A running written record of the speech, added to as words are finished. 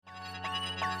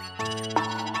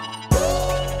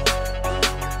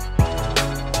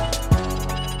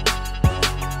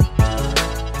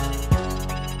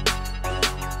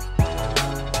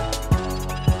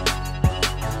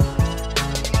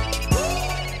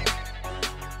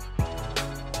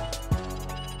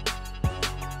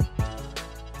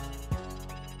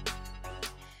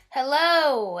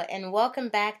Hello, and welcome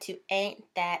back to Ain't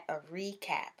That a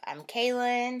Recap. I'm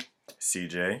Kaylin.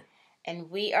 CJ.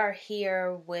 And we are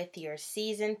here with your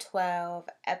Season 12,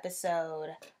 Episode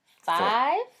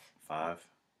 5? 5.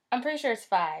 I'm pretty sure it's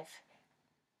 5.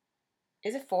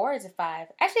 Is it 4 or is it 5?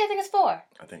 Actually, I think it's 4.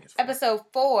 I think it's 4. Episode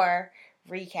 4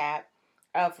 recap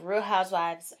of Real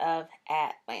Housewives of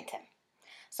Atlanta.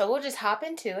 So we'll just hop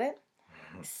into it.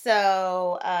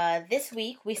 So this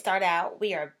week we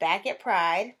are back at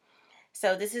Pride.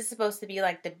 So this is supposed to be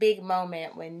like the big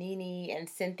moment when NeNe and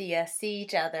Cynthia see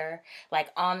each other like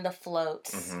on the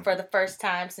floats for the first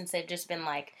time since they've just been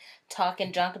like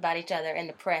talking junk about each other in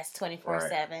the press 24/7.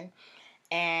 Right.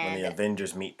 And when the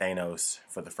Avengers meet Thanos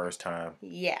for the first time.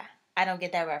 Yeah, I don't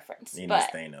get that reference. NeNe's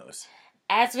but Thanos.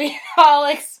 As we all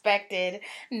expected,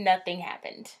 nothing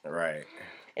happened. Right.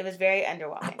 It was very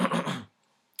underwhelming.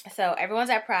 So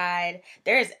everyone's at Pride.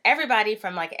 There's everybody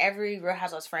from like every Real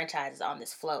Housewives franchise is on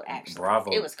this float. Actually,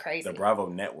 Bravo. It was crazy. The Bravo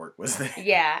network was there.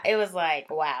 Yeah, it was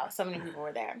like wow, so many people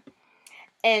were there.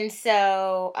 And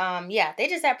so, they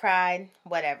just at Pride.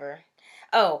 Whatever.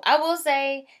 Oh, I will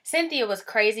say Cynthia was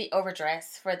crazy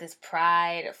overdressed for this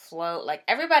Pride float. Like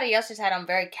everybody else just had on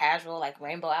very casual like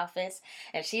rainbow outfits,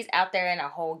 and she's out there in a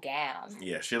whole gown.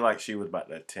 Yeah, she was about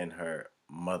to attend her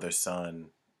mother-son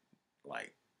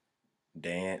like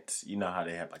dance. You know how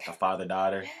they have like a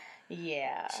father-daughter?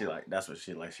 Yeah. That's what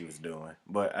she was doing.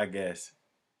 But I guess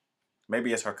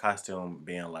maybe it's her costume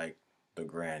being like the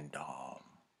grand dame.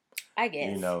 I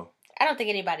guess. You know. I don't think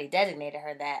anybody designated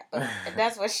her that, but if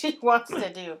that's what she wants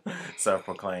to do.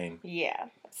 Self-proclaimed. Yeah.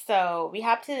 So we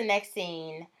hop to the next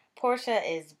scene. Portia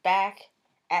is back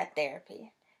at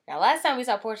therapy. Now, last time we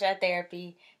saw Portia at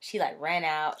therapy, she like ran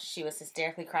out. She was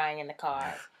hysterically crying in the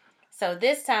car. So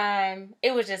this time,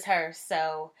 it was just her.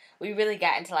 So we really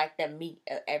got into like the meat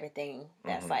of everything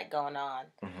that's like going on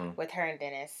with her and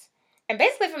Dennis. And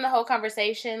basically from the whole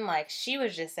conversation, like she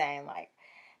was just saying like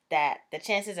that the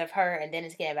chances of her and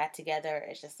Dennis getting back together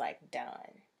is just like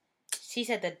done. She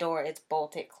said the door is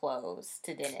bolted closed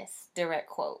to Dennis. Direct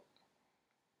quote.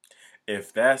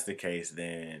 If that's the case,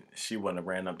 then she wouldn't have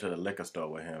ran up to the liquor store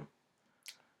with him.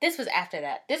 This was after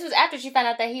that. This was after she found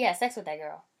out that he had sex with that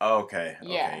girl. Okay.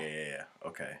 Yeah. Yeah.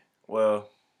 Okay. Well,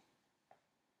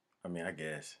 I mean, I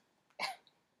guess.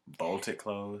 Bolted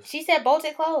closed? She said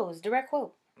bolted closed. Direct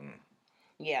quote. Mm.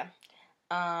 Yeah.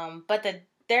 But the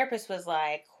therapist was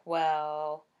like,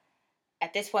 well,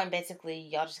 at this point, basically,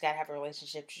 y'all just gotta have a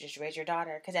relationship to just raise your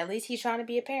daughter. Because at least he's trying to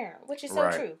be a parent, which is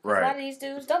so true. Because a lot of these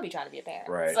dudes don't be trying to be a parent.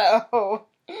 Right. So,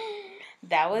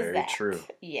 that was Very that. true.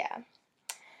 Yeah.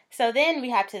 So then we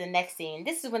hop to the next scene.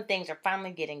 This is when things are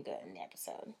finally getting good in the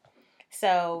episode.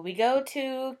 So we go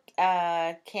to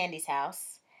Candy's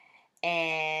house,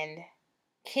 and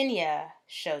Kenya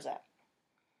shows up.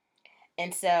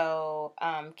 And so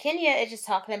Kenya is just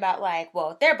talking about like,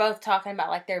 well, they're both talking about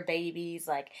like their babies,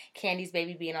 like Candy's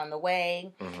baby being on the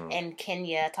way, and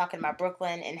Kenya talking about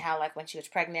Brooklyn and how like when she was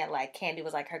pregnant, like Candy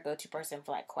was like her go-to person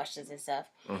for like questions and stuff.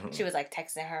 She was like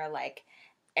texting her like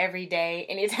every day,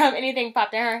 anytime anything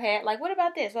popped in her head, like, what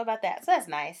about this? What about that? So that's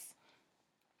nice.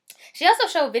 She also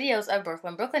showed videos of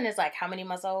Brooklyn. Brooklyn is like how many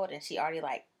months old, and she already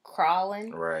like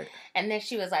crawling. Right. And then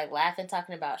she was like laughing,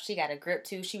 talking about she got a grip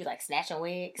too. She was like snatching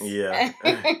wigs. Yeah.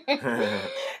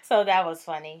 So that was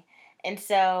funny. And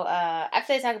so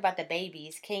after they talk about the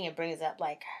babies, Kenya brings up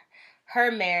like her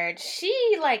marriage.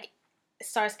 She like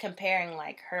starts comparing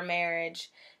like her marriage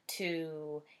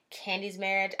to Candy's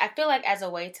marriage. I feel like as a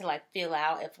way to like feel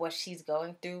out if what she's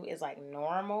going through is like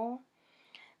normal,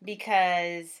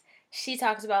 because she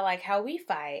talks about like how we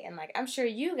fight and like I'm sure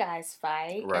you guys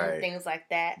fight and things like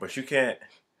that. But you can't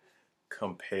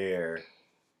compare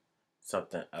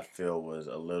something I feel was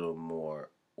a little more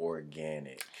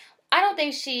organic. I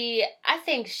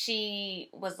think she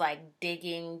was like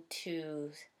digging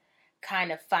to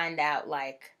kind of find out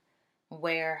like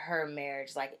where her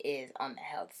marriage like is on the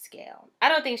health scale. I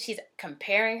don't think she's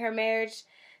comparing her marriage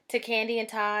to Candy and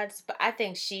Todd's, but I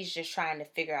think she's just trying to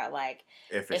figure out like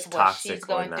if it's what toxic she's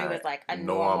going or through not. is like a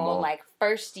normal like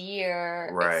first year.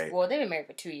 Right. Well, they've been married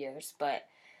for 2 years, but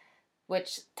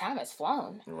which time has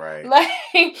flown. Right.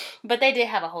 Like, but they did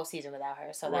have a whole season without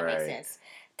her, so that makes Right. sense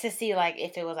to see like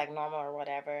if it was like normal or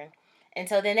whatever. And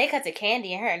so then they cut to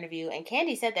Candy in her interview, and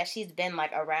Candy said that she's been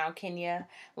like around Kenya,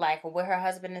 like with her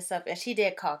husband and stuff, and she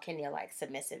did call Kenya like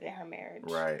submissive in her marriage.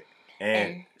 Right.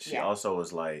 And she also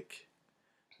was like,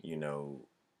 you know,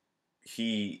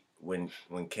 when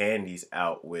Candy's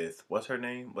out with what's her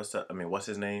name? What's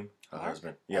his name? Her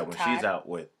husband. Yeah, when Todd? she's out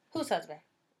with whose husband?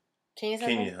 Kenya's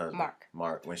husband? Mark.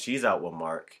 Mark. When she's out with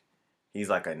Mark, he's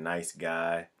like a nice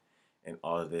guy and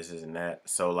all of this and that.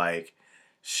 So like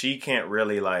she can't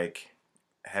really like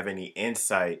have any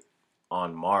insight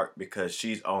on Mark because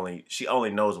she only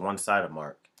knows one side of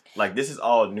Mark. Like this is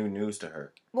all new news to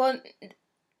her. Well,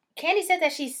 Candy said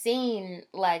that she's seen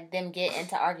like them get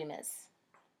into arguments.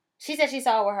 She said she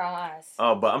saw it with her own eyes.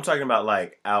 Oh, but I'm talking about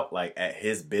like out like at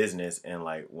his business and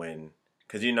like when,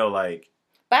 cause you know like.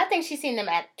 But I think she's seen them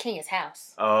at Kenya's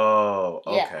house. Oh,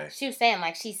 okay. Yeah, she was saying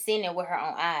like she's seen it with her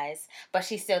own eyes, but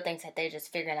she still thinks that they're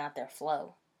just figuring out their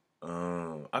flow.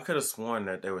 I could have sworn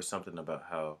that there was something about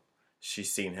how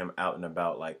she's seen him out and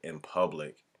about like in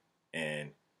public,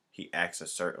 and he acts a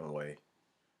certain way.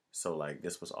 So like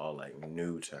this was all like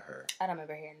new to her. I don't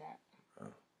remember hearing that.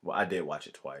 Well, I did watch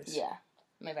it twice. Yeah,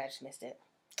 maybe I just missed it.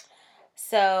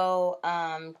 So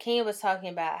Kenya was talking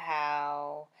about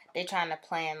how they're trying to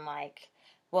plan like.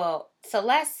 Well, so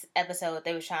last episode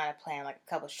they were trying to plan like a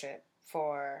couple's trip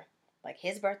for like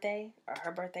his birthday or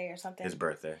her birthday or something. His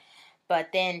birthday.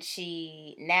 But then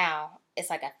now it's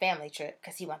like a family trip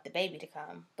because he wants the baby to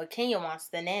come. But Kenya wants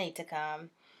the nanny to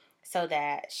come so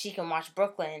that she can watch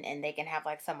Brooklyn and they can have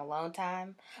like some alone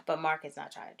time. But Mark is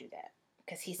not trying to do that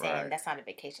because he's saying that's not a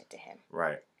vacation to him.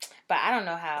 Right. But I don't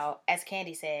know how, as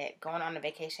Candy said, going on a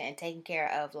vacation and taking care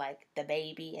of like the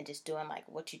baby and just doing like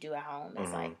what you do at home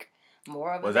is like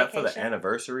more of a vacation. Was that for the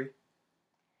anniversary?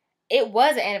 It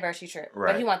was an anniversary trip.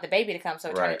 Right. But he wanted the baby to come so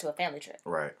it turned into a family trip.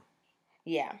 Right.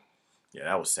 Yeah. Yeah,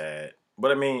 that was sad.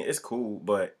 But I mean, it's cool,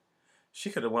 but she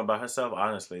could have went by herself,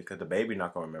 honestly, because the baby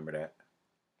not going to remember that.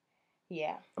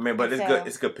 Yeah. I mean, but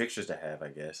it's good pictures to have, I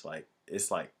guess. Like, it's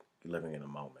like living in a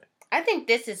moment. I think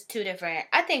this is two different.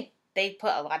 I think they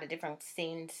put a lot of different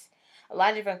scenes, a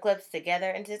lot of different clips together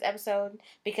into this episode.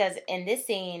 Because in this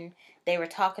scene, they were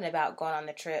talking about going on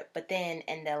the trip. But then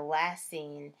in the last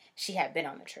scene, she had been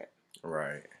on the trip.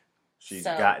 Right. She's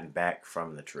gotten back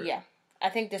from the trip. Yeah. I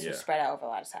think this was spread out over a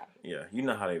lot of time. Yeah. You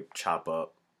know how they chop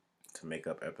up to make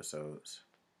up episodes.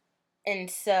 And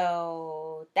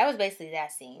so that was basically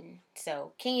that scene.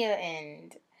 So Kenya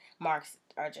and Mark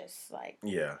are just like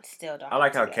still don't. I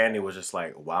like how Candy was just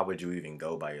like, why would you even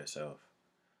go by yourself?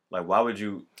 Like, why would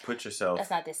you put yourself? That's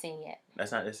not the scene yet.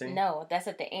 That's not the scene? No, that's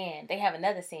at the end. They have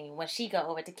another scene when she go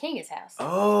over to Kenya's house.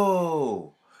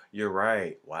 Oh, you're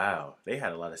right. Wow. They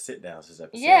had a lot of sit downs this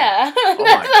episode. Yeah. Oh my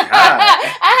God.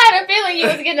 I had a feeling you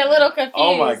was getting a little confused.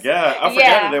 Oh my God. I forgot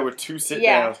that there were two sit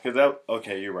downs.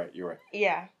 Okay, you're right.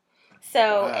 Yeah.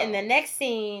 So in the next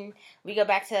scene, we go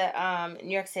back to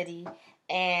New York City,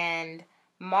 and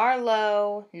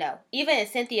Eva and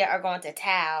Cynthia are going to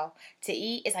Tao to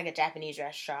eat. It's like a Japanese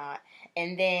restaurant.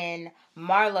 And then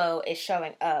Marlo is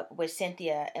showing up, which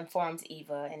Cynthia informs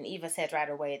Eva, and Eva says right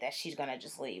away that she's going to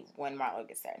just leave when Marlo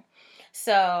gets there.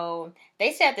 So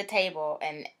they sit at the table,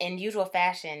 and in usual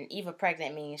fashion, Eva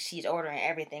pregnant means she's ordering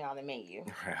everything on the menu.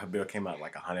 Right, her bill came out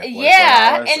like $144.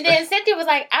 Yeah, and then Cynthia was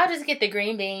like, I'll just get the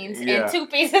green beans and 2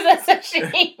 pieces of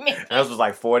sashimi. That was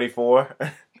like $44.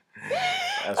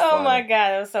 That's funny. My God,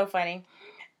 that was so funny.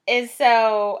 And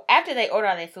so after they order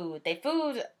all their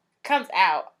food comes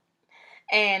out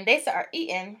and they start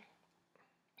eating,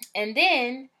 and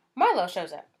then Marlo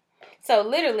shows up. So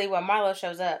literally when Marlo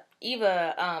shows up,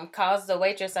 Eva calls the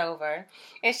waitress over,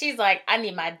 and she's like, I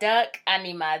need my duck, I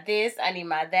need my this, I need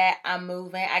my that, I'm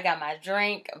moving, I got my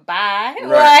drink, bye.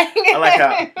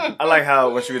 Right. I like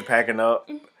how when she was packing up,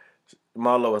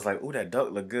 Marlo was like, ooh, that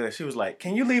duck look good. She was like,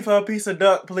 can you leave her a piece of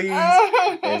duck, please?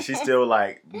 And she still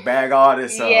like, bag all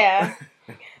this up. Yeah.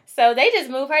 So they just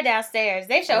move her downstairs.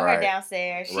 They show her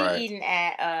downstairs. She eating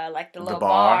at like the little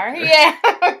bar. Yeah.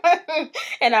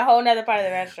 In a whole nother part of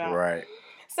the restaurant. Right.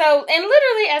 So, and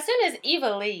literally as soon as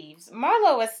Eva leaves,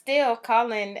 Marlo was still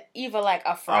calling Eva like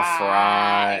a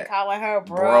fry. And calling her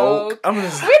broke.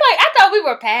 I thought we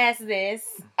were past this.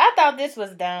 I thought this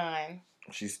was done.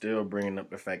 She's still bringing up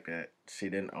the fact that she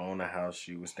didn't own the house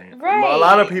she was staying in. Right. A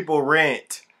lot of people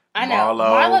rent. I know.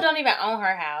 Marlo don't even own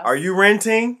her house. Are you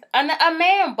renting? A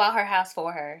man bought her house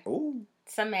for her. Ooh.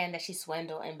 Some man that she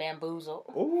swindled and bamboozled.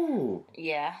 Ooh.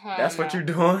 Yeah. That's what you're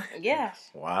doing? Yeah.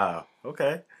 Wow.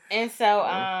 Okay. And so,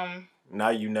 Now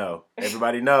you know.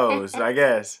 Everybody knows, I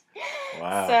guess.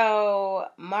 Wow. So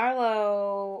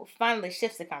Marlo finally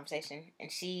shifts the conversation,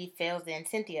 and she fills in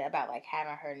Cynthia about like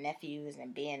having her nephews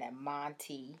and being a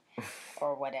Monty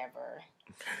or whatever.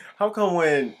 How come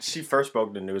when she first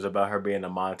broke the news about her being a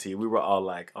Monty, we were all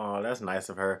like, "Oh, that's nice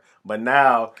of her," but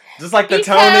now, just like the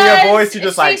tone in your voice, you're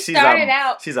just like,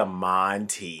 "She's a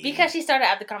Monty." Because she started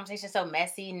out the conversation so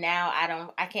messy. Now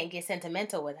I can't get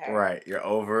sentimental with her. Right, you're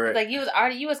over it. Like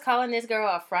you was calling this girl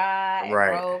a fry and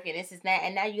broke and this is that,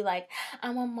 and now you like,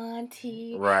 I'm a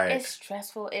Monty. Right, it's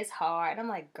stressful, it's hard. And I'm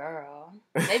like, girl,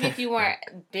 maybe if you weren't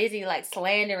busy like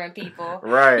slandering people,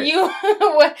 right, you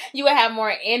would have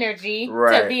more energy.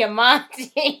 To be a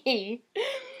Monty.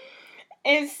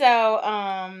 And so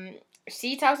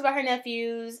she talks about her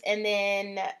nephews, and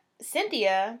then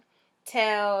Cynthia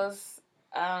tells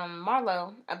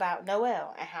Marlo about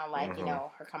Noelle and how like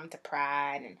her coming to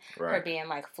Pride and her being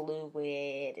like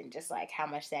fluid and just like how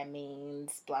much that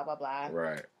means, blah blah blah.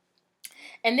 Right.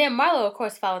 And then Marlo, of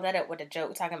course, followed that up with a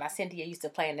joke talking about Cynthia used to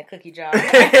play in the cookie jar.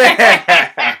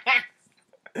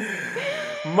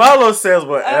 Marlo says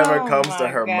whatever comes to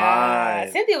her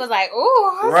mind. Cynthia was like,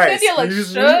 "Ooh, Cynthia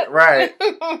looks shook." Right.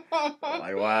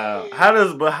 Like, wow. How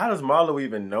does Marlo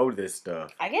even know this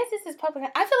stuff? I guess this is public.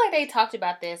 I feel like they talked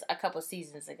about this a couple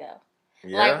seasons ago.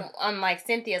 Yeah. Like on like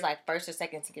Cynthia's like first or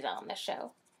second season on the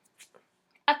show.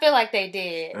 I feel like they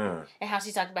did. And how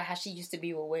she talked about how she used to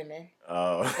be with women.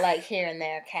 Oh. Like here and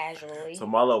there casually. So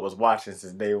Marlo was watching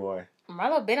since day one.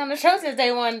 Marlo been on the show since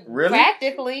day one. Really?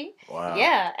 Practically. Wow.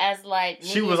 Yeah, as like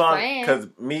she was on because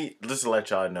just to let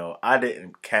y'all know, I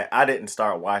didn't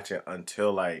start watching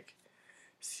until like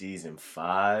season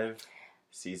 5,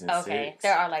 season 6. Okay,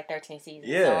 there are like 13 seasons.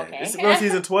 Yeah, so it's about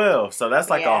season 12, so that's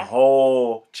like a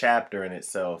whole chapter in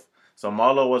itself. So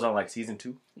Marlo was on like season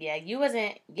 2. Yeah, you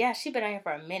wasn't. Yeah, she been on here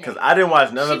for a minute. Because I didn't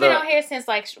watch none of the. She been on here since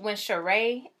like when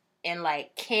Sheree and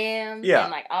like Kim and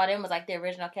like all them was like the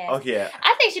original cast. Oh yeah.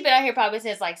 I think she been on here probably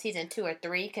since like season 2 or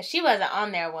 3 because she wasn't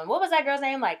on there when. What was that girl's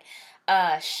name? Like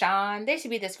Sean. There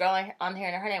should be this girl on here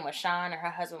and her name was Sean and her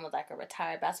husband was like a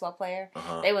retired basketball player.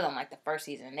 They was on like the first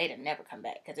season and they didn't never come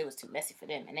back because it was too messy for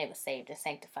them and they was saved and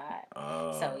sanctified.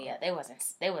 So yeah, they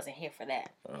wasn't here for that.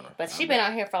 But she been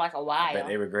on here for like a while. I bet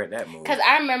they regret that move. Because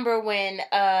I remember when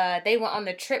they went on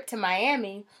the trip to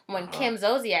Miami when Kim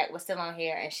Zolciak was still on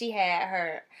here and she had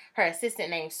her assistant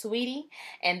named Sweetie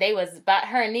and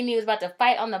her and Nene was about to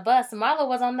fight on the bus. Marlo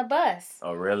was on the bus.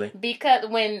 Oh really? Because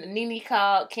when Nene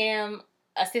called Kim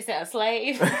assistant a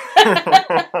slave.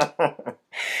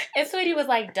 And Sweetie was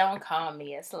like, "Don't call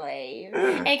me a slave."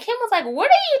 And Kim was like, "What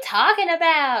are you talking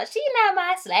about? She's not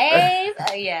my slave."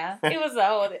 Yeah, it was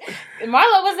old.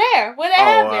 Marlo was there when that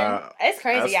happened. Wow. It's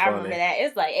crazy. I remember that.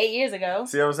 It's like 8 years ago.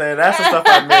 See what I'm saying? That's the stuff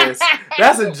I miss.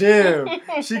 That's a gem.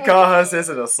 She called her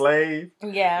assistant a slave.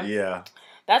 Yeah. Yeah.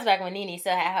 That's back when Nene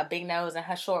still had her big nose and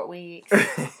her short wigs.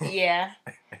 Yeah.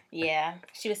 Yeah.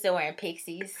 She was still wearing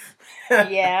pixies.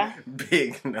 Yeah.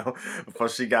 Big, no. Before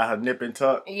she got her nip and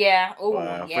tuck. Yeah. Ooh,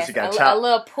 wow. yes. She got chopped. A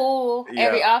little pool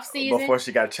every off season. Before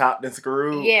she got chopped and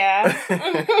screwed. Yeah.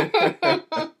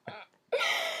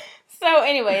 So,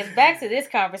 anyways, back to this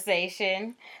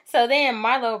conversation. So then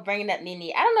Marlo bringing up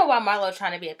Nene. I don't know why Marlo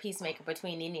trying to be a peacemaker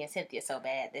between Nene and Cynthia so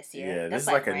bad this year. Yeah, this is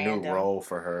like a new role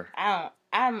for her.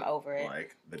 I'm over it.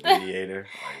 Like the mediator.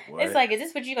 Like what? It's like, is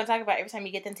this what you're gonna talk about every time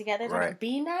you get them together? Right. Like,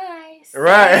 be nice.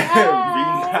 Right.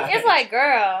 Be nice. It's like,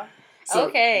 girl. So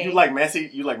okay. You like messy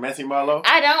Marlo?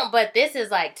 I don't, but this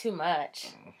is like too much.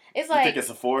 It's like, you think it's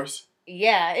a force?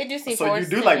 Yeah, it do seem forced.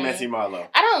 So you do like messy Marlo?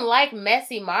 I don't like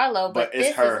messy Marlo, but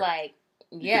this is like,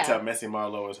 yeah. You can tell messy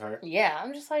Marlo is her. Yeah,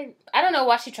 I'm just like, I don't know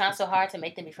why she's trying so hard to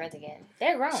make them be friends again.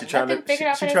 They're grown. She's trying to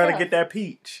get that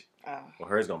peach. Oh. Well,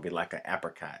 hers gonna be like an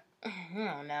apricot. I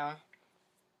don't know.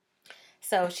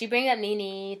 So she brings up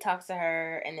Nene, talks to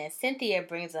her, and then Cynthia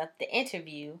brings up the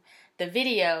interview, the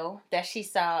video that she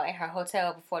saw in her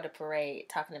hotel before the parade,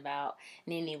 talking about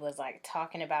Nene was like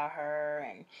talking about her,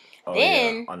 and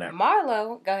then on that,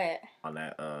 Marlo, go ahead. On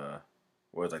that,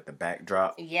 what was like the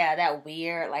backdrop? Yeah, that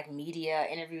weird like media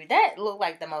interview. That looked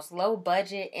like the most low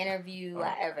budget interview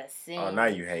I ever seen. Oh, now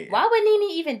you hate it. Why would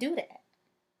Nene even do that?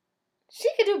 She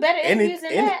could do better interviews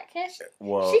than that, can't she?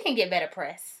 Well, she can get better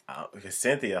press. Because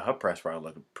Cynthia, her press round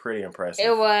looked pretty impressive.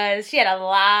 It was. She had a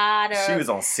lot of... She was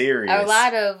on Sirius. A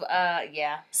lot of,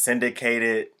 yeah.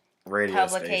 Syndicated radio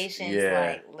publications,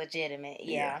 like, legitimate,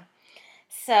 yeah.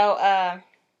 So,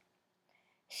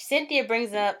 Cynthia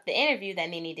brings up the interview that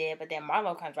Nene did, but then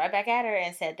Marlo comes right back at her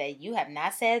and said that you have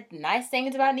not said nice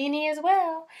things about Nene as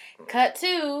well. Cut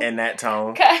to... In that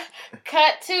tone.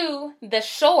 Cut to the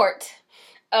short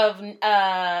of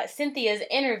Cynthia's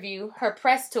interview, her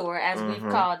press tour, as we've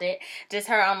called it. Just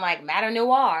her on like Matter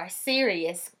Noir,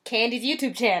 Sirius, Candy's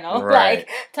YouTube channel, like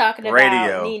talking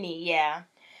about Nene. Yeah.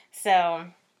 So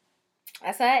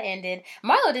that's how it ended.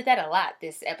 Marlo did that a lot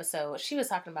this episode. She was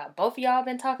talking about both of y'all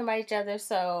been talking about each other.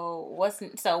 So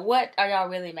what are y'all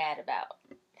really mad about?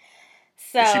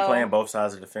 So is she playing both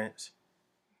sides of the fence?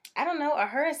 I don't know. Or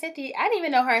her and Cynthia. I didn't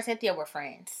even know her and Cynthia were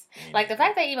friends. Like the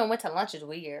fact they even went to lunch is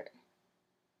weird.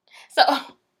 So,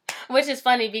 which is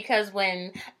funny because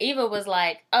when Eva was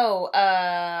like,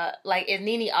 like, is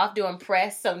Nene off doing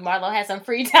press so Marlo has some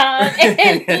free time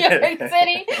in New York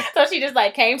City? So she just,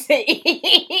 like, came to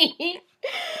eat.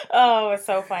 Oh, it's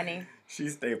so funny. She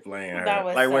stayed playing her. That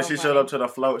was like, so when she funny. showed up to the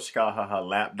float, she called her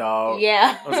lap dog.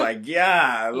 Yeah. I was like,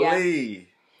 golly.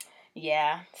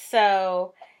 Yeah.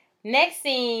 So, next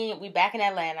scene, we back in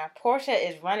Atlanta. Portia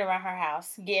is running around her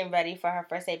house, getting ready for her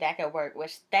first day back at work,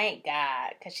 which thank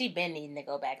God, because she been needing to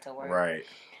go back to work. Right.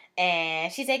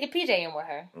 And she's taking PJ in with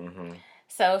her. Mm-hmm.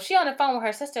 So she on the phone with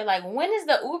her sister, like, when is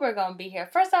the Uber going to be here?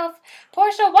 First off,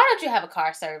 Portia, why don't you have a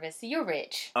car service? You're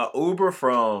rich. A Uber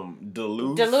from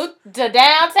Duluth to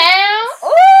downtown?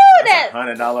 Ooh, that's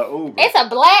 $100 Uber. It's a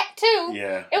black, too.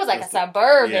 Yeah. It was like a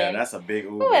Suburban. Yeah, that's a big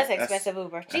Uber. Ooh, that's expensive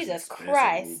Uber. Jesus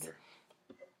Christ. Uber.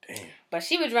 Damn. But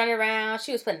she was running around.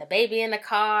 She was putting the baby in the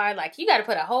car. Like, you got to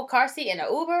put a whole car seat in an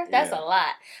Uber? That's a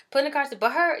lot. Putting the car seat.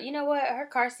 But her, you know what? Her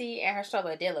car seat and her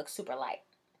stroller did look super light.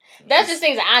 That's just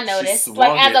things that I noticed.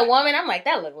 Like, as a woman, I'm like,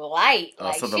 that look light.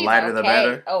 Like, so the lighter the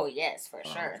better? Oh, yes, for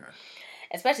sure. Okay.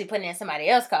 Especially putting in somebody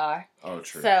else's car. Oh,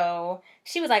 true. So,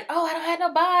 she was like, oh, I don't have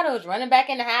no bottles. Running back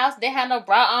in the house. Didn't have no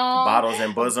bra on. Bottles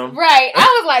and bosom. Right.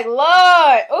 I was like,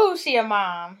 Lord. Ooh, she a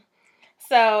mom.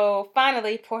 So,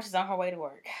 finally, Portia's on her way to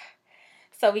work.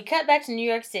 So, we cut back to New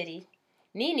York City.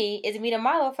 Nene is meeting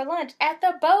Marlo for lunch at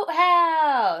the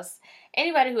Boathouse.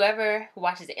 Anybody who ever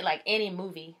watches like any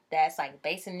movie that's like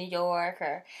based in New York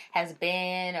or has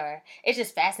been or is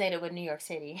just fascinated with New York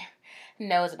City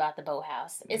knows about the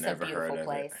Boathouse. It's a beautiful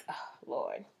place. Oh,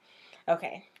 Lord.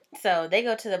 Okay. So they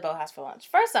go to the Boathouse for lunch.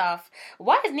 First off,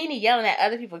 why is Nene yelling at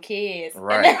other people's kids?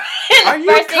 Right. Are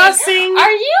you cussing?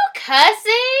 Are you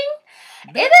cussing?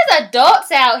 It is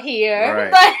adults out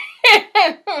here. Right.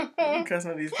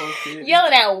 Cussing at these folks' kids.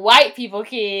 Yelling at white people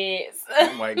kids.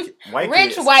 White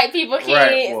Rich kids. white people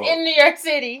kids in New York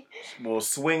City. Will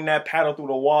swing that paddle through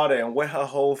the water and wet her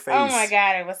whole face. Oh my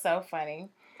God, it was so funny.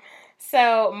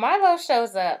 So Marlo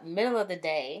shows up middle of the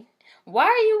day. Why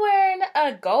are you wearing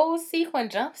a gold sequin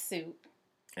jumpsuit?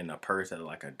 And a purse at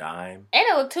like a dime. And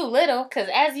it looked too little because,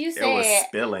 as you said, it was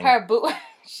spilling. Her boob.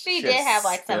 She did have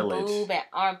like some boob and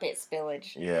armpit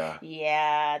spillage. Yeah.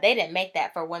 Yeah, they didn't make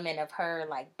that for women of her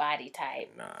like body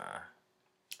type. Nah,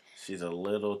 she's a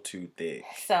little too thick.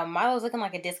 So Marlo's looking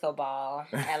like a disco ball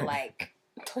at like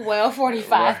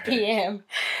 12:45 p.m.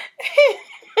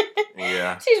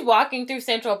 Yeah. She's walking through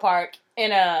Central Park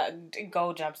in a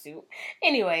gold jumpsuit.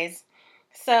 Anyways.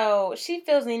 So, she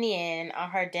fills Nene in on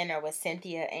her dinner with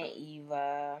Cynthia and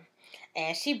Eva.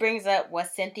 And she brings up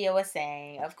what Cynthia was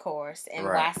saying, of course, and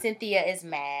why Cynthia is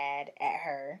mad at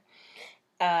her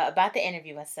about the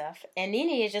interview and stuff. And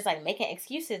Nene is just, like, making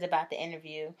excuses about the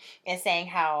interview and saying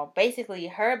how, basically,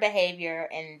 her behavior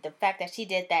and the fact that she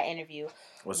did that interview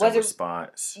was a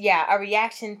response. A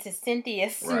reaction to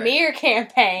Cynthia's smear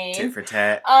campaign. Tit for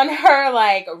tat. On her,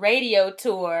 like, radio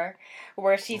tour.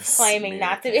 Where she's claiming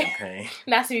not to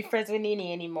be friends with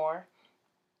Nene anymore.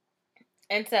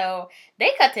 And so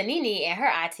they cut to Nene and her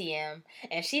ITM,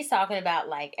 and she's talking about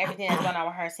like everything that's going on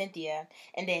with her and Cynthia.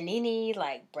 And then Nene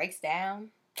like breaks down.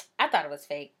 I thought it was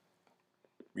fake.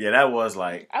 Yeah, that was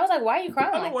like. I was like, why are you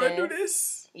crying like this? I don't want to do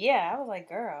this. Yeah, I was like,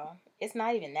 girl, it's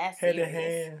not even that serious. Head and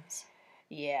hands.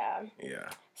 Yeah. Yeah.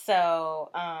 So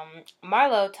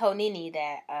Marlo told Nene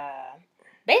that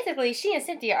basically she and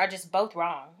Cynthia are just both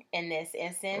wrong in this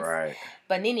instance. Right.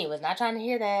 But Nene was not trying to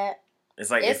hear that.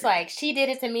 It's like she did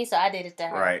it to me, so I did it to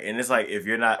her. Right. And it's like if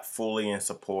you're not fully in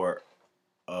support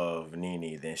of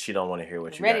Nene, then she don't want to hear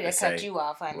what you ready got to to cut say. you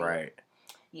off, honey. Right.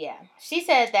 Yeah. She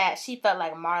said that she felt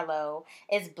like Marlo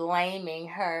is blaming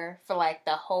her for like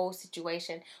the whole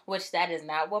situation, which that is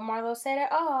not what Marlo said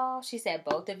at all. She said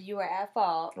both of you are at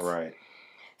fault. Right.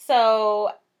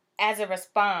 So as a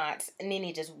response,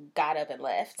 Nene just got up and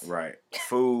left. Right.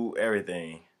 Food,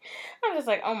 everything. I'm just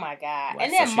like, oh my God. Like,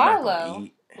 and then so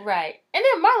Marlo, right. And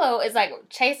then Marlo is like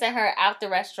chasing her out the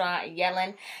restaurant,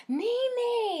 yelling,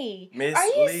 Nene, Miss are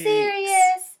you Leaks.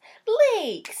 serious?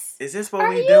 Leaks. Is this what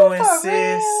we doing, sis?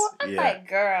 Real? I'm like,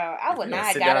 girl, I would not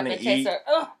have got up and chased her.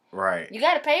 Ugh. Right. You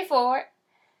got to pay for it.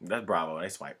 That's Bravo. They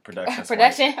swipe. Production.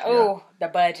 Production? Swipe. Ooh, the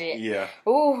budget. Yeah.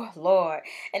 Ooh, Lord.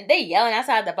 And they yelling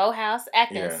outside the boathouse,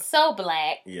 acting so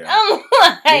black. Yeah. I'm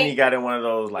like... Then he got in one of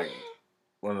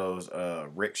those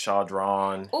rickshaw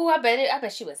drawn. Ooh, I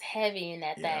bet she was heavy in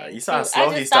that thing. You saw how slow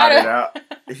he started out.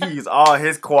 He used all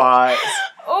his quads.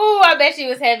 Ooh, I bet she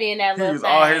was heavy in that little thing. He used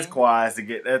all his quads to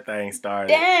get that thing started.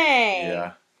 Dang.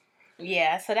 Yeah.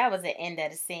 Yeah, so that was the end of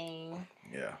the scene.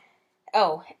 Yeah.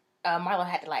 Oh, Marlo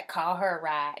had to like call her a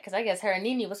ride because I guess her and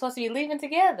Nene was supposed to be leaving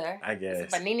together. I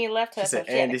guess. But Nene left her. She said,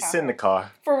 Andy, sit in the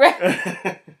car. For real.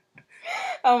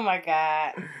 Oh my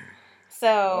God. So.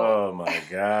 Oh my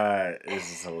God.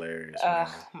 This is hilarious.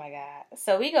 Oh my God.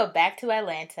 So we go back to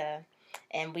Atlanta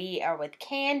and we are with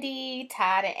Candy,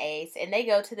 Todd, and Ace, and they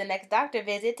go to the next doctor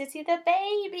visit to see the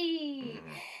baby.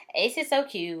 Mm-hmm. Ace is so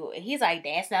cute. He's like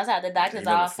dancing outside the doctor's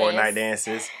office. Fortnite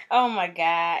dances. Oh my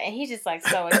God. And he's just like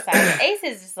so excited. Ace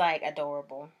is just like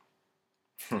adorable.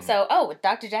 So,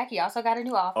 Dr. Jackie also got a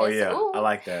new office. Oh, yeah. Ooh, I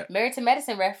like that. Married to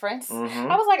Medicine reference.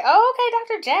 Mm-hmm. I was like, oh, okay,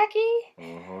 Dr. Jackie.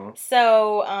 Mm-hmm.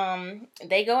 So,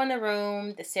 they go in the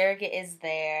room. The surrogate is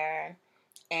there.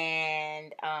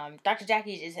 And Dr.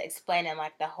 Jackie is explaining,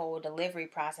 like, the whole delivery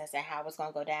process and how it's going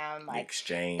to go down. Like,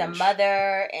 exchange. The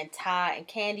mother and Todd and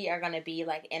Candy are going to be,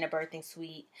 like, in a birthing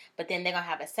suite. But then they're going to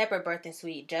have a separate birthing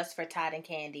suite just for Todd and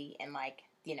Candy and, like,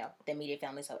 you know, the immediate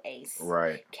family. So, Ace.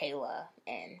 Right. Kayla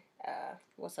and,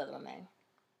 what's the other one name?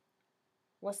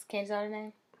 What's Candy's other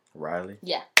name? Riley.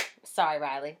 Yeah. Sorry,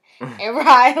 Riley. And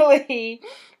Riley,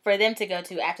 for them to go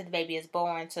to after the baby is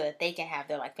born so that they can have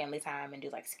their, like, family time and do,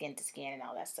 like, skin to skin and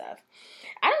all that stuff.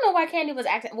 I don't know why Candy was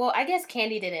acting... Well, I guess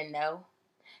Candy didn't know.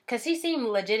 Because she seemed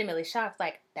legitimately shocked.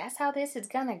 Like, that's how this is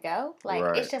gonna go?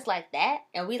 Like, It's just like that?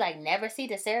 And we, like, never see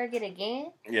the surrogate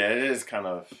again? Yeah, it is kind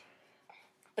of...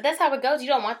 But that's how it goes. You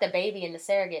don't want the baby and the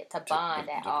surrogate to bond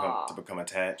at all. To become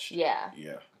attached? Yeah.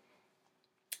 Yeah.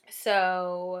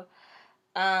 So,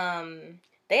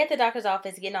 they at the doctor's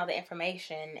office getting all the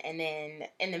information, and then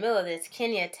in the middle of this,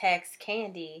 Kenya texts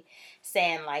Candy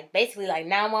saying, like, basically, like,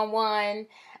 911,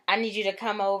 I need you to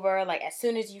come over, like, as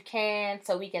soon as you can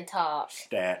so we can talk.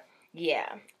 Stat. Yeah.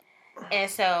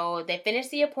 And so they finish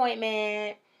the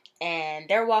appointment, and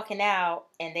they're walking out,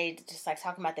 and they just, like,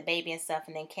 talking about the baby and stuff,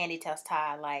 and then Candy tells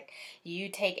Todd, like, you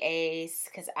take Ace,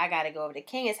 because I got to go over to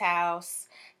Kenya's house,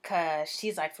 because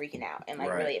she's, like, freaking out and,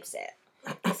 like, really upset.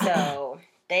 So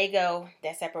they go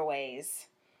their separate ways.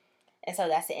 And so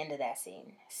that's the end of that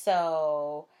scene.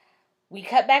 So we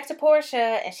cut back to Portia,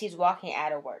 and she's walking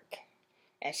out of work.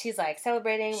 And she's, like,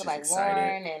 celebrating with, like,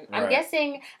 Lauren. And I'm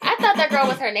guessing, I thought that girl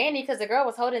was her nanny because the girl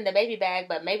was holding the baby bag.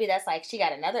 But maybe that's, like, she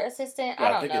got another assistant. Yeah, I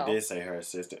don't know. I think it did say her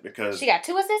assistant because... She got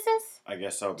two assistants? I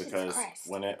guess so, because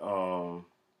when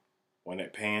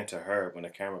it panned to her, when the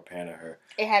camera panned to her...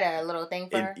 It had a little thing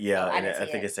for her? Yeah, I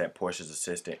think it said Portia's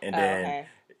assistant. And then,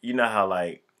 you know how,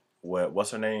 like,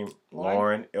 what's her name?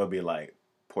 Lauren? It'll be, like,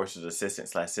 Portia's assistant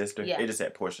 / sister. Yeah. It just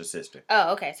said Portia's sister.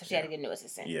 Oh, okay. So she had to get a new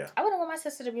assistant. Yeah. I wouldn't want my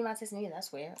sister to be my assistant either.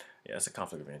 That's weird. Yeah, it's a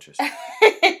conflict of interest.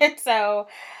 So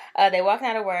they walking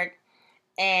out of work,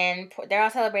 and they're all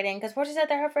celebrating because Portia said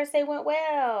that her first day went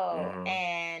well. Mm-hmm.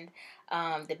 And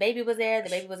the baby was there. The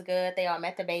baby was good. They all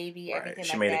met the baby. Everything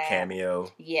she made a cameo.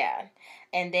 Yeah.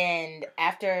 And then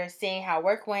after seeing how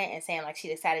work went and saying, like, she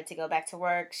decided to go back to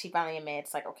work, she finally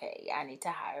admits, like, okay, I need to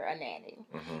hire a nanny.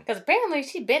 Because apparently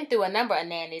she'd been through a number of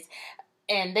nannies,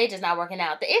 and they just not working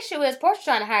out. The issue is Portia's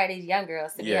trying to hire these young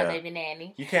girls to be her baby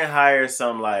nanny. You can't hire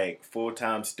some, like,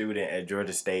 full-time student at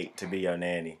Georgia State to be your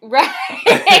nanny. Right.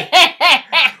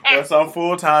 Or some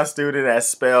full-time student at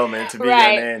Spelman to be your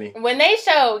nanny. When they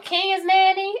showed Kenya's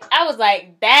nanny, I was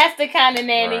like, that's the kind of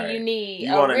nanny you need.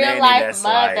 You want a nanny real-life that's,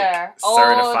 mother. Like,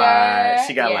 certified. Older.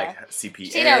 She got, like,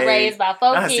 CPA. She done raised by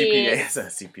 4 kids. Not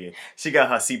CPA. She got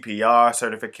her CPR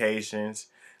certifications.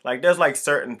 Like, there's, like,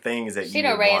 certain things that she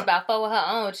done raised by 4 of her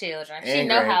own children. She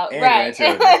know how. Right. She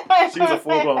was a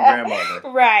full-blown grandmother.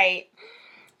 Right.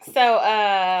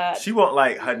 So, she want,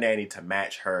 like, her nanny to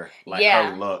match her, like,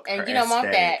 her look, and her you don't aesthetic.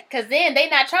 want that. Because then they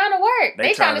not trying to work.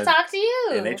 They trying to talk to you.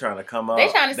 And they trying to come up. They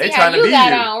trying to see how you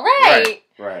got on. Right.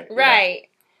 Right.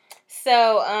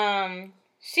 So,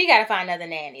 she got to find another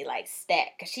nanny, like, stat.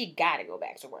 Because she got to go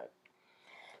back to work.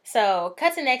 So,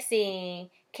 cut to next scene.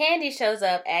 Candy shows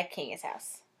up at Kenya's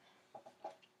house.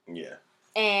 Yeah.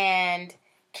 And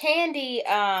Candy,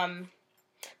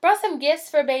 brought some gifts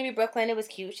for baby Brooklyn. It was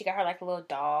cute. She got her, like, a little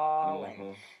doll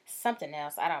and something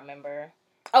else. I don't remember.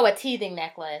 Oh, a teething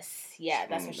necklace. Yeah,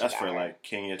 that's what she got. That's for, like,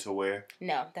 Kenya to wear?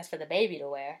 No, that's for the baby to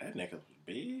wear. That necklace is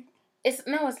big?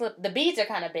 The beads are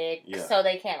kind of big, so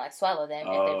they can't, like, swallow them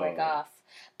if they break off.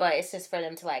 But it's just for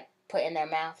them to, like, put in their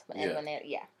mouth. And when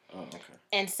Oh, okay.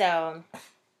 And so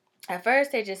at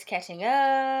first they're just catching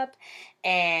up,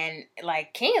 and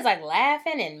like Kenya's like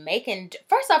laughing and making.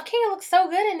 First off, Kenya looks so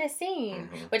good in this scene,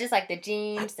 with just like the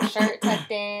jeans, the shirt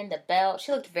tucked in, the belt.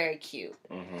 She looked very cute.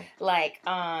 Like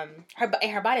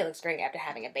her body looks great after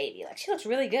having a baby. Like she looks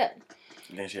really good.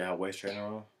 Didn't she have a waist trainer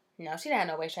on? No, she didn't have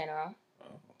no waist trainer on.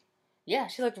 Oh. Yeah,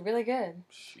 she looked really good.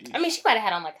 Sheesh. I mean, she might have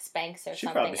had on like a Spanx or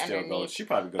something underneath. She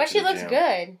probably goes. But she looks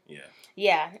good. Yeah.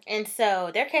 Yeah, and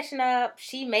so they're catching up.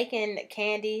 She making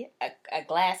Candy a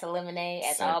glass of lemonade,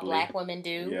 as all black women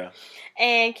do. Yeah.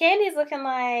 And Candy's looking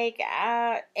like,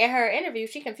 in her interview,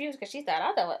 she confused because she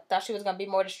thought she was going to be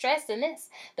more distressed than this,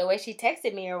 the way she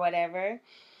texted me or whatever.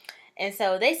 And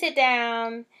so they sit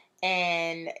down,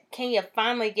 and Kenya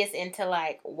finally gets into,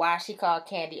 like, why she called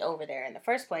Candy over there in the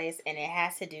first place, and it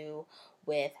has to do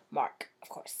with Mark, of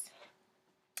course.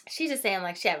 She's just saying,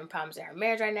 like, she's having problems in her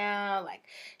marriage right now. Like,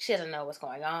 she doesn't know what's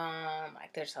going on.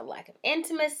 Like, there's a lack of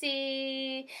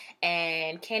intimacy.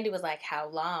 And Candy was like, how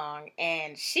long?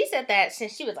 And she said that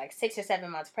since she was, like, 6 or 7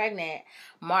 months pregnant,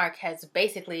 Mark has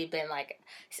basically been, like,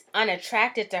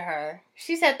 unattracted to her.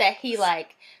 She said that he,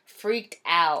 like, freaked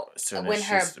out when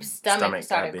her stomach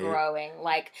started growing.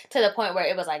 Like, to the point where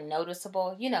it was, like,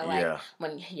 noticeable. You know, like,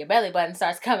 when your belly button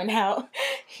starts coming out,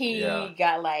 he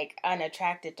got, like,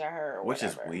 unattracted to her or Which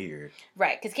whatever. is weird.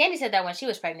 Right, because Candy said that when she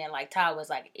was pregnant, like, Todd was,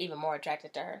 like, even more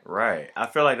attracted to her. Right. I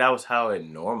feel like that was how it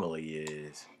normally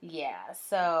is. Yeah,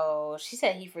 so she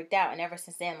said he freaked out, and ever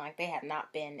since then, like, they have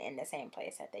not been in the same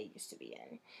place that they used to be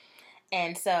in.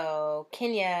 And so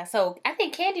I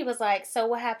think Candy was like, so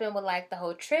what happened with, like, the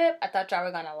whole trip? I thought y'all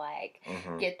were gonna, like,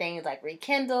 get things, like,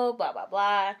 rekindled, blah, blah,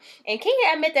 blah. And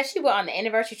Kenya admitted that she went on the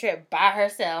anniversary trip by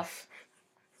herself.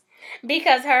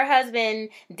 Because her husband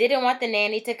didn't want the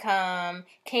nanny to come,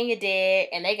 Kenya did,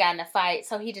 and they got in a fight,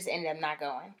 so he just ended up not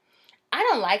going. I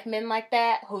don't like men like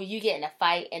that, who you get in a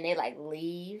fight and they, like,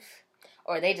 leave,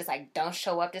 or they just, like, don't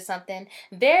show up to something.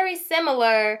 Very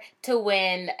similar to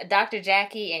when Dr.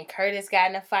 Jackie and Curtis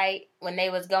got in a fight when they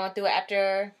was going through it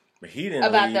after. But he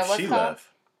didn't leave, she left.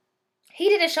 He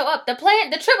didn't show up. The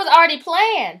trip was already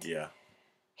planned. Yeah.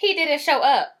 He didn't show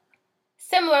up.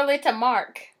 Similarly to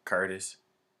Mark. Curtis.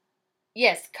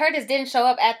 Yes, Curtis didn't show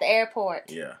up at the airport.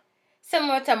 Yeah.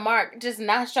 Similar to Mark just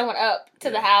not showing up to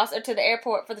the house or to the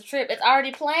airport for the trip. It's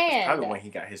already planned. It's probably when he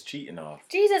got his cheating off.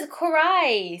 Jesus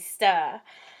Christ.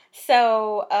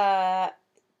 So,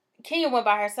 Kenya went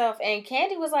by herself, and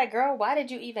Candy was like, girl, why did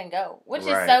you even go? Which is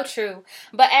so true.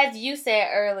 But as you said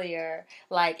earlier,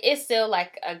 like, it's still,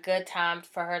 like, a good time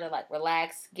for her to, like,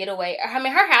 relax, get away. I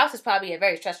mean, her house is probably a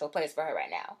very stressful place for her right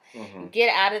now. Mm-hmm.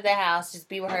 Get out of the house, just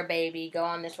be with her baby, go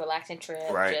on this relaxing trip.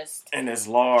 Right. Just and it's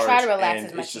large. Try to relax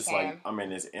as much as you can. It's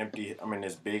just like, I'm in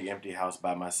this big empty house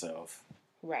by myself.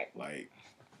 Right. Like,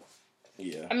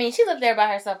 yeah. I mean, she lived there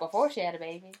by herself before she had a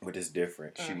baby. But it's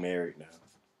different. She married now.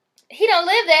 He don't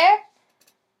live there.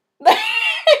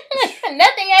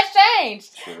 Nothing has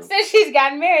changed since she's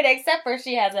gotten married, except for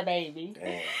she has a baby.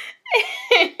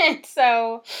 Damn.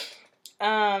 So,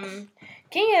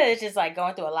 Kenya is just, like,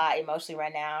 going through a lot emotionally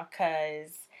right now,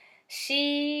 because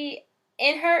she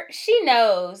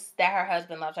knows that her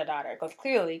husband loves her daughter,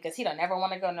 because he don't ever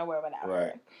want to go nowhere without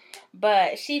her.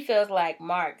 But she feels like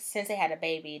Mark, since they had a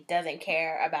baby, doesn't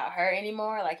care about her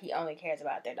anymore. Like, he only cares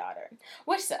about their daughter,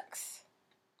 which sucks.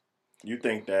 You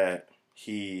think that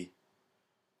he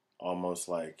almost,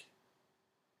 like,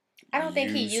 I don't think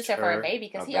he used her for a baby,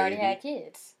 because he already had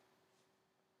kids.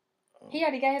 He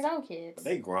already got his own kids. But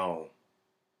they grown.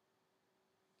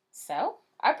 So?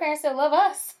 Our parents still love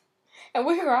us. And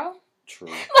we're grown.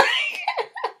 True.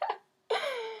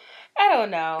 I don't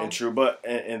know. And true, but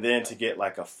and then to get,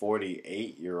 like, a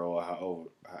 48-year-old,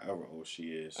 however old she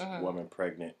is, woman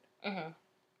pregnant. Mm-hmm.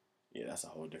 Yeah, that's a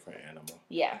whole different animal.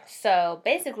 Yeah. So,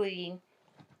 basically,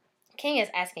 King is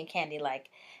asking Candy, like,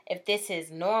 if this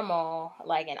is normal,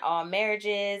 like, in all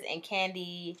marriages, and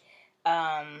Candy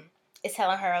is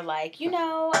telling her, like, you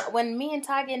know, when me and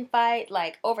Ty get in fight,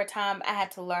 like, over time, I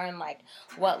had to learn, like,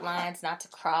 what lines not to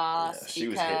cross. Yeah, she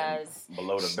was hitting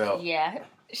below the belt. Yeah.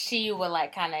 She would,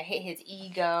 like, kind of hit his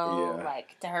ego,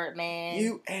 like, to hurt man.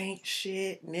 You ain't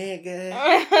shit, nigga.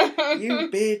 You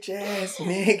bitch ass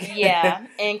nigga. Yeah.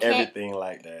 And everything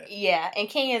like that. Yeah. And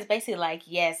Kenya's basically like,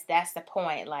 yes, that's the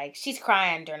point. Like, she's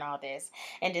crying during all this.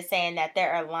 And just saying that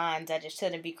there are lines that just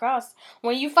shouldn't be crossed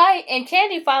when you fight. And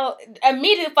Candy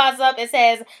immediately follows up and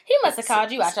says, he must have called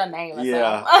you out your name or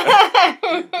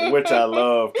something. Which I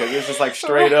love, because it's just like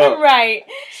straight up. Right.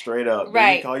 Straight up.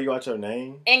 Did he call you out your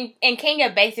name? And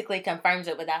Kenya basically confirms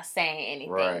it without saying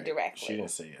anything directly. She didn't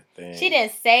say a thing. She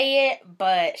didn't say it,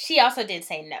 but she also did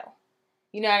say no.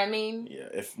 You know what I mean? Yeah.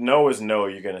 If no is no,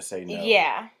 you're gonna say no.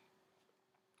 Yeah.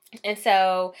 And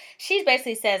so she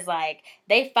basically says, like,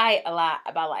 they fight a lot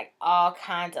about, like, all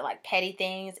kinds of, like, petty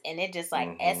things, and it just,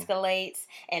 like, escalates,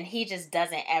 and he just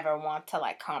doesn't ever want to,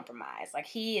 like, compromise. Like,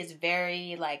 he is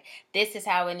very, like, this is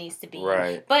how it needs to be.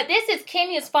 Right. But this is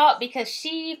Kenya's fault because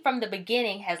she, from the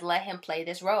beginning, has let him play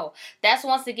this role. That's,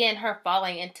 once again, her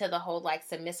falling into the whole, like,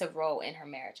 submissive role in her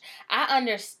marriage. I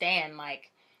understand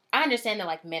that,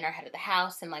 like, men are head of the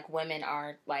house and, like, women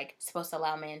are, like, supposed to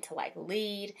allow men to, like,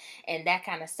 lead and that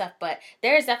kind of stuff. But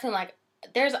there's definitely, like,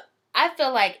 I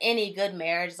feel like any good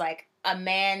marriage, like, a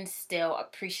man still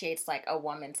appreciates, like, a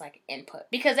woman's, like,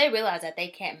 input. Because they realize that they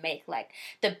can't make, like,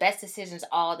 the best decisions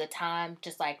all the time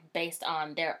just, like, based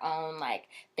on their own, like,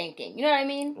 thinking. You know what I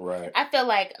mean? Right. I feel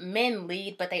like men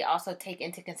lead, but they also take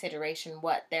into consideration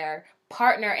what their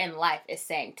partner in life is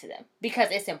saying to them. Because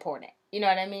it's important. You know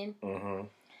what I mean? Mm-hmm.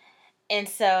 And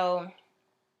so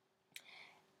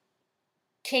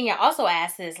Kenya also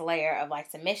adds this layer of,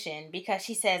 like, submission because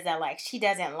she says that, like, she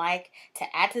doesn't like to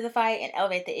add to the fight and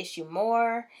elevate the issue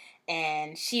more.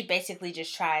 And she basically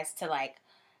just tries to, like,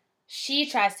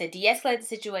 de-escalate the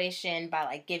situation by,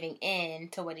 like, giving in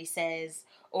to what he says.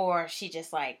 Or she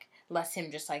just, like, lets him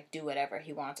just, like, do whatever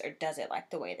he wants or does it,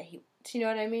 like, the way that he wants. You know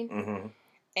what I mean? Mm-hmm.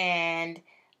 And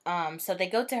so they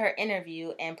go to her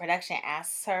interview and production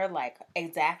asks her, like,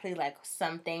 exactly, like,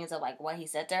 some things of, like, what he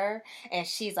said to her. And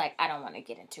she's like, I don't want to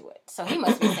get into it. So he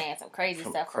must be saying some crazy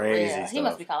stuff for real. Stuff. He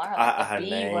must be calling her, like, the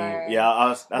B word.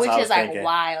 Yeah, that's which what I was is, like, thinking.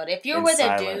 wild. If you're with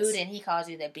silence. a dude and he calls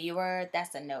you the B word,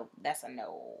 that's a no. That's a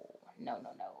no. No.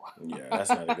 Yeah, that's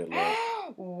not a good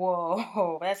look.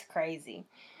 Whoa, that's crazy.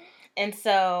 And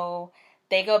so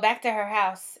they go back to her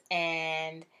house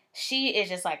and she is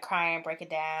just, like, crying, breaking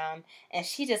down, and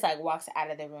she just, like, walks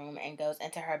out of the room and goes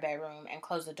into her bedroom and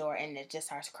closes the door and it just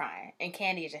starts crying. And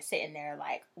Candy is just sitting there,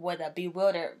 like, with a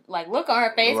bewildered, like, look on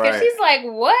her face because she's like,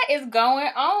 what is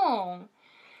going on?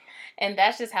 And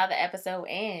that's just how the episode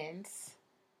ends.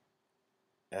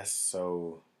 That's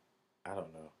so, I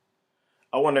don't know.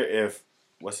 I wonder if,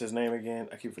 what's his name again?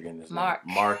 I keep forgetting his Mark.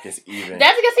 name. Mark is even.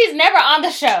 That's because he's never on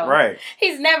the show. Right.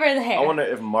 He's never there. I wonder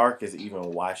if Mark is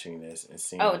even watching this and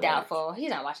seeing. Oh, doubtful. Like, he's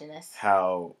not watching this.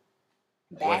 How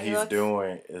bad what he's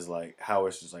doing is, like, how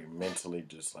it's just, like, mentally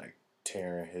just, like,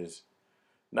 tearing his,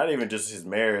 not even just his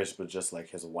marriage, but just,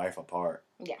 like, his wife apart.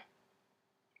 Yeah.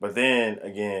 But then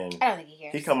again, I don't think he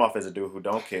cares. He come off as a dude who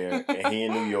don't care, and he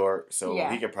in New York, so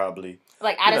he could probably,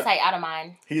 like, out of sight, out of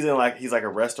mind. He's like a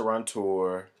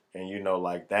restaurateur, and, you know,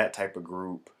 like, that type of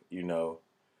group, you know,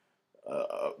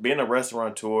 being a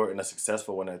restaurateur and a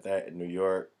successful one at that in New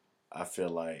York, I feel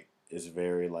like is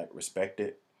very, like,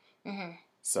 respected. Mm-hmm.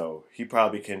 So he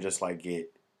probably can just, like, he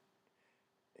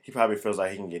probably feels like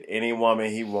he can get any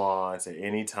woman he wants at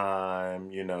any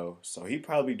time, you know. So he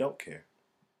probably don't care.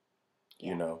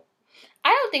 You know, I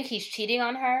don't think he's cheating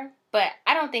on her, but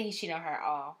I don't think he's cheating on her at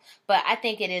all. But I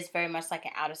think it is very much like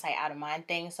an out of sight, out of mind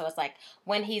thing. So it's like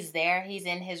when he's there, he's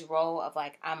in his role of,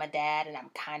 like, I'm a dad and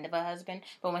I'm kind of a husband.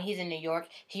 But when he's in New York,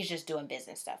 he's just doing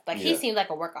business stuff. Like, he seems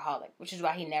like a workaholic, which is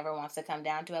why he never wants to come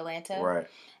down to Atlanta. Right.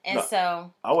 And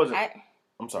so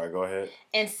I'm sorry. Go ahead.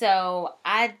 And so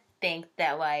I think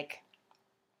that, like,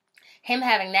 him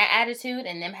having that attitude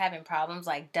and them having problems,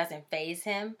 like, doesn't faze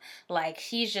him. Like,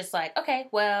 he's just like, okay,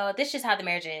 well, this is just how the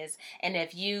marriage is. And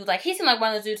if you, like, he seemed like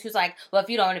one of those dudes who's like, well, if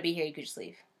you don't want to be here, you could just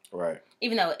leave. Right.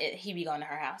 Even though he be going to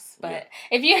her house. But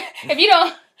if you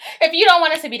don't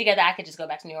want us to be together, I could just go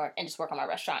back to New York and just work on my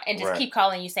restaurant and just keep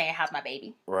calling you saying, how's my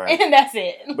baby? Right. And that's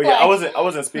it. But yeah, I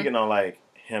wasn't speaking on, like,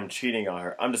 him cheating on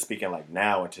her. I'm just speaking, like,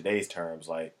 now in today's terms,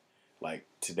 like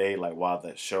today, like, while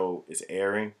the show is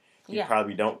airing, he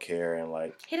probably don't care, and,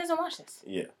 like, he doesn't watch this.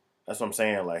 Yeah, that's what I'm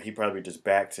saying. Like, he probably just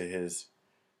back to his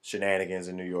shenanigans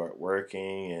in New York,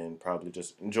 working and probably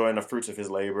just enjoying the fruits of his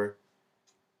labor.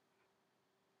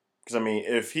 Because, I mean,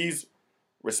 if he's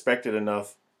respected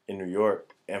enough in New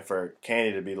York, and for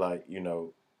Candy to be like, you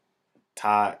know,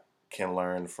 Todd can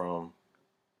learn from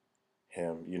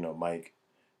him, you know, Mike.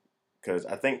 Because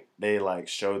I think they, like,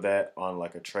 showed that on,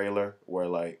 like, a trailer where,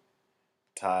 like,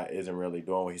 Todd isn't really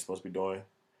doing what he's supposed to be doing.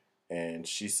 And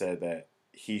she said that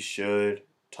he should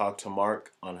talk to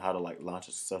Mark on how to, like, launch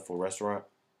a successful restaurant.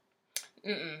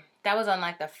 That was on,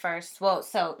 like, the first. Well,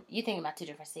 so you think about two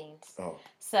different scenes. Oh.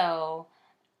 So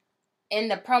in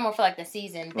the promo for, like, the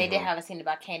season, they did have a scene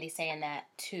about Candy saying that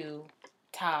to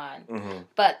Todd. Mm-hmm.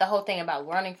 But the whole thing about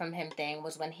learning from him thing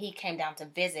was when he came down to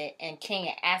visit and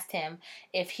Kenya asked him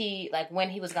if he, like, when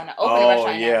he was going to open a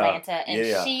restaurant in Atlanta,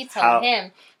 and she told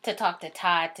him to talk to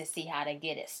Todd to see how to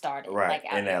get it started. Right,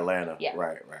 like, in Atlanta. Yeah.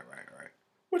 Right.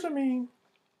 Which, I mean,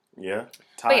 Yeah.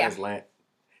 Yeah.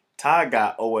 Ty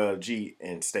got OLG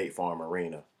in State Farm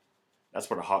Arena. That's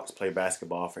where the Hawks play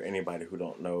basketball for anybody who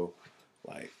don't know,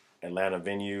 like Atlanta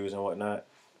venues and whatnot.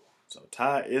 So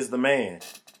Ty is the man.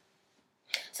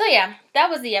 So yeah, that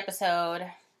was the episode.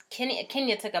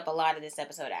 Kenya took up a lot of this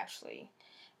episode actually,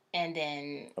 and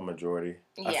then A majority.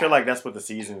 yeah. I feel like that's what the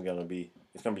season's gonna be.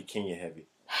 It's gonna be Kenya heavy.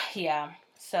 Yeah.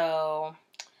 So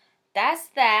that's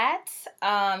that.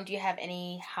 Do you have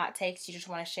any hot takes you just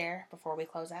want to share before we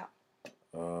close out?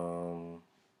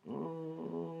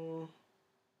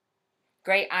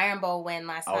 Great Iron Bowl win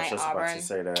last night, Auburn. I was just about to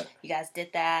say that. You guys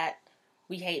did that.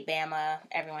 We hate Bama.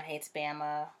 Everyone hates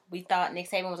Bama. We thought Nick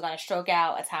Saban was going to stroke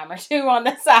out a time or two on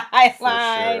the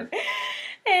sideline. For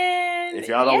sure. And if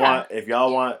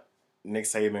y'all want Nick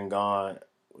Saban gone,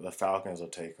 the Falcons will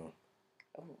take him.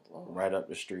 Oh. Right up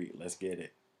the street. Let's get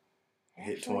it.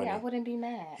 Actually, hit 20. I wouldn't be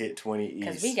mad. Hit 20 East.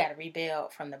 Because we got to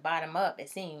rebuild from the bottom up, it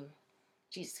seems.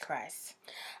 Jesus Christ.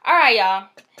 All right, y'all.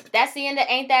 That's the end of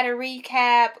Ain't That a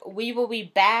Recap. We will be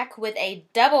back with a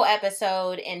double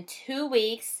episode in 2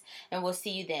 weeks, and we'll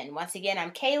see you then. Once again,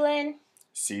 I'm Kaylin.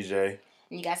 CJ.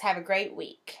 And you guys have a great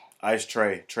week. Ice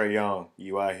Trey Young,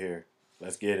 you out here.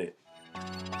 Let's get it.